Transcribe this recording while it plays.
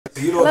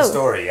Do you know the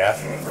story, yeah?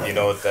 You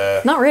know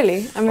the... Not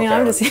really. I mean,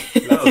 I'm just...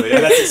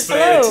 Let's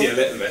explain it to you a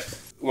little bit.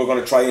 We're going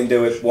to try and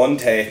do it one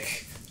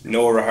take,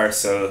 no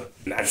rehearsal,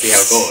 and see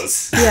how it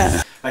goes.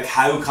 Yeah. Like,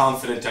 how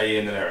confident are you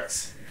in the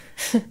lyrics?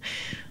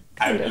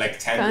 Like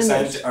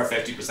 10% or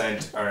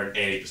 50% or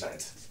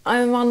 80%?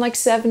 I'm on like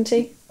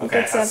 70.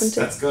 Okay, 70.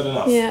 That's good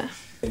enough. Yeah.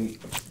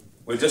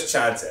 We'll just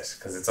chance it,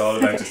 because it's all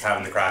about just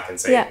having the crack and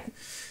seeing. Yeah.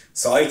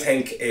 So I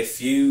think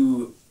if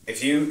you're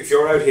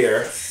out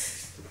here...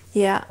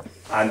 Yeah.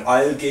 And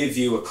I'll give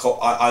you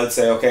I'll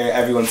say, okay,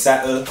 everyone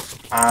settle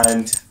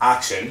and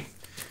action.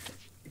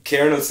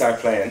 Kieran will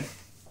start playing,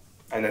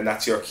 and then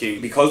that's your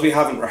cue. Because we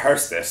haven't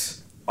rehearsed it,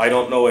 I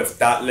don't know if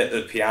that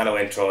little piano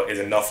intro is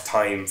enough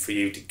time for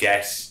you to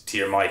get to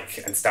your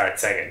mic and start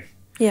singing.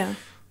 Yeah.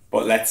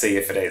 But let's see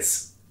if it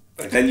is.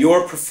 Then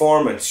your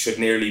performance should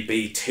nearly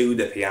be to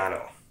the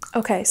piano.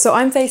 Okay, so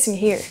I'm facing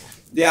here.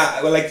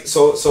 Yeah, well, like,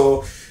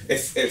 so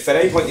if at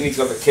any point you need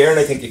to look at Kieran,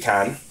 I think you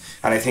can.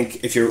 And I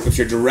think if you're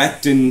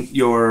directing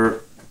your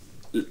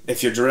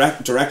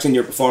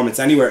performance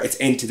anywhere, it's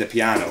into the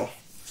piano.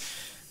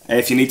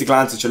 If you need to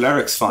glance at your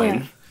lyrics,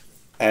 fine.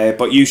 Yeah.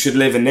 But you should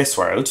live in this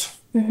world,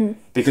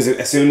 because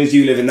as soon as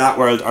you live in that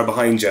world or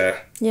behind you,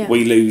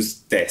 we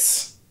lose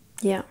this.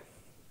 Yeah.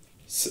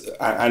 So,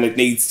 and it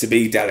needs to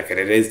be delicate.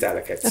 It is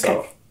delicate. Okay.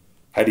 So,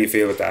 how do you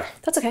feel with that?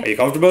 That's okay. Are you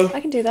comfortable?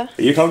 I can do that.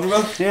 Are you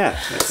comfortable? Yeah.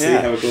 Let's see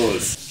how it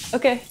goes.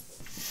 Okay.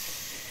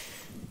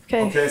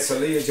 Okay, so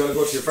Leah, do you want to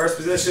go to your first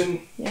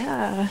position?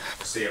 Yeah.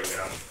 See how we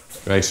go.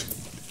 Great.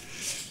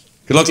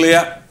 Good luck,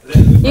 Leah.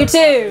 You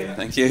too.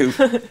 Thank you.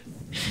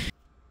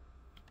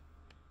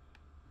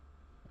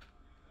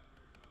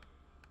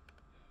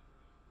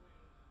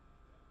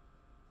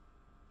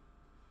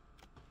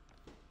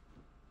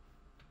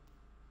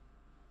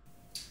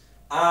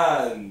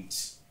 And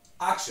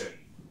action.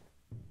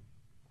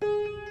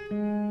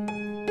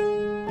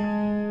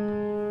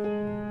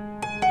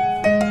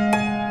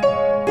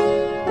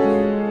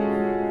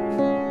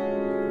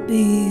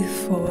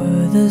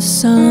 Before the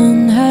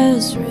sun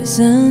has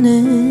risen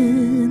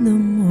in the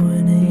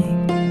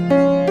morning,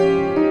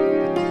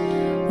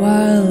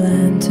 while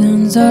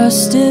lanterns are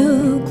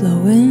still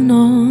glowing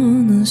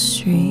on the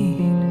street,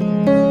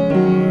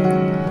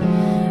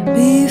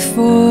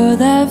 before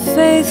that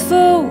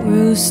faithful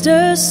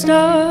rooster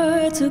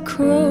starts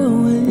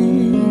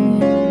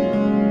a-crowing,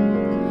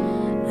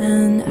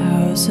 and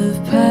hours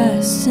have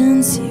passed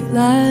since you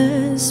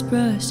last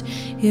brushed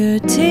your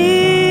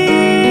teeth.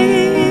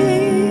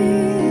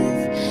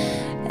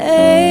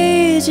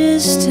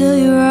 Ages till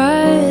your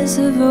eyes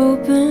have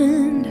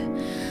opened,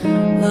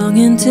 long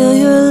until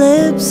your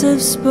lips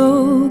have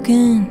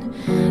spoken,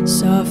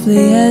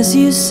 softly as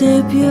you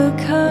sip your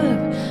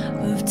cup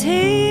of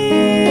tea.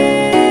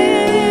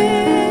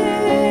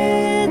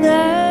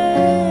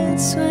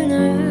 That's when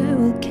I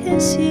will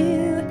kiss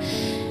you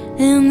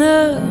in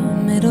the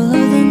middle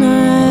of the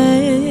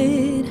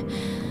night,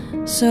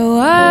 so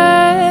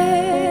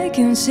I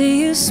can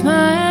see you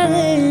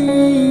smiling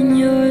in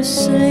your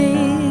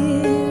sleep.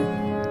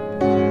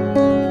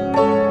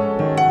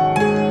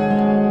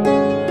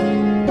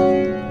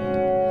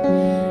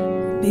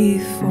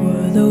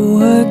 Before the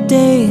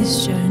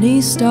workday's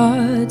journey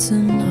starts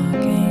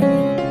a-knocking,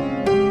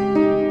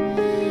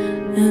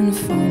 and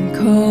phone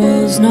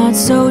calls not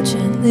so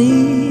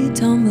gently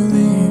tumble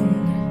in,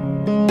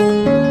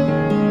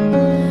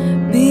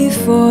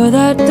 before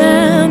that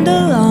damned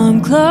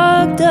alarm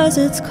clock does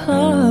its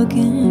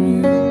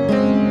clocking,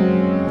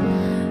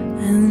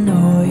 and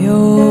all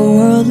your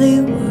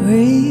worldly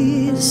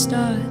worries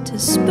start to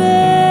spin,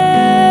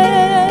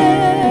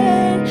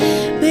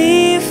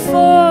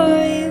 before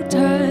you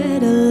try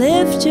to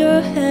lift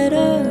your head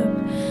up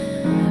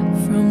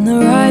from the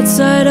right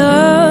side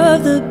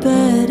of the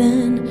bed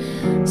and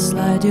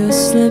slide your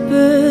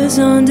slippers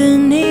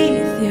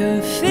underneath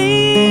your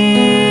feet.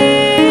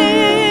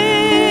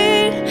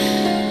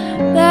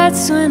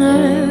 That's when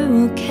I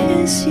will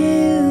kiss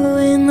you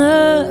in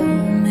the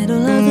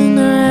middle of the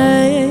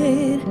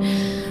night,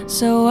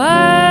 so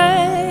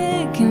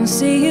I can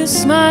see you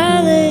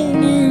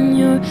smiling in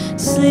your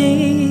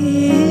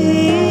sleep.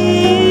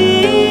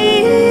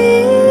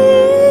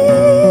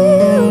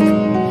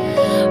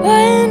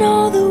 When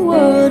all the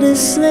world is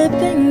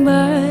slipping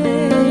by,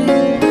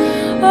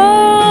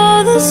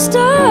 all the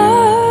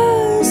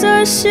stars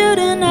are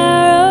shooting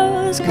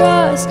arrows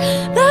across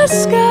the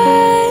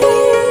sky,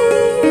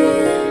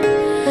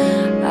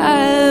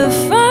 I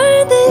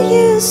find that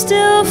you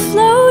still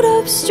float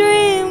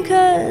upstream,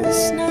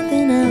 'cause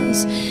nothing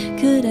else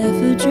could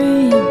ever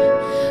dream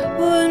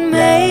would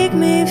make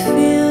me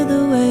feel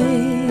the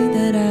way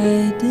that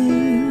I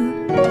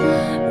do,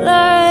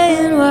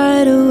 lying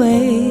wide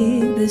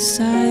awake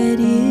beside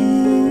you.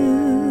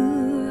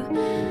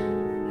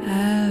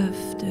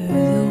 After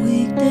the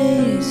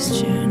weekday's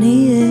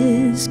journey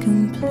is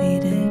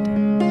completed,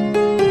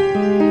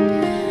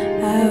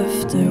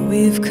 after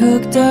we've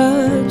cooked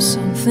up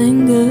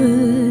something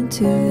good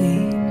to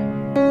eat,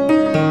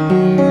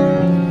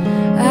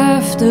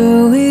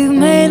 after we've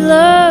made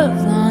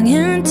love long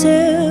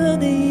until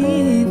the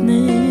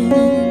evening,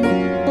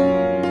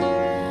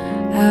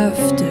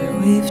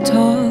 we've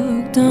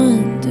talked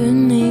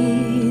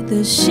underneath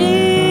the sheets.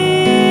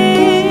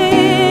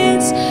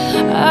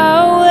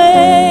 I'll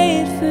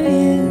wait for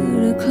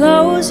you to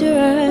close your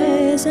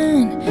eyes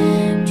and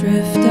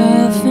drift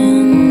off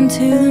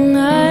into the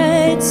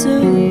night,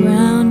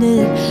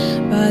 surrounded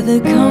by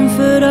the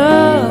comfort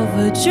of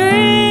a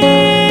dream.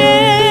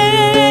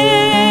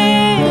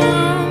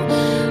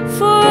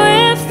 For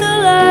if the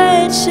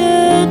light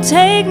should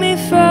take me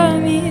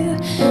from you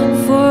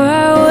before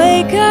I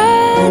wake,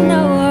 I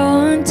know I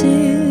want to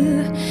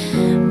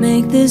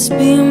make this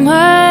be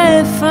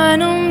my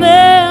final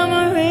memory.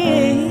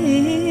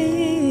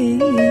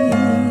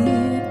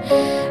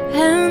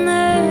 And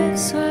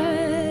that's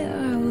why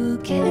I will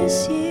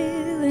kiss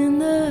you in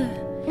the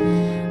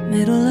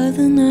middle of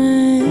the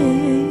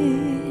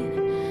night,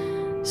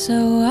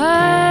 so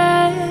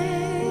I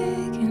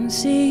can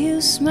see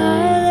you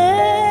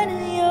smiling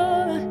in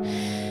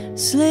your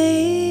sleep.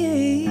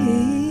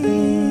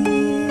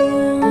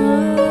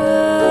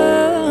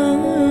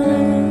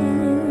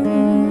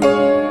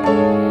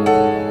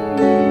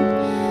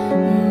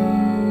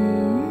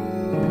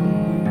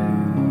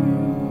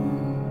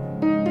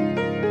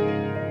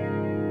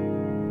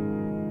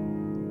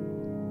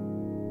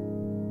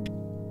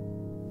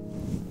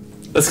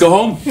 Let's go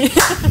home.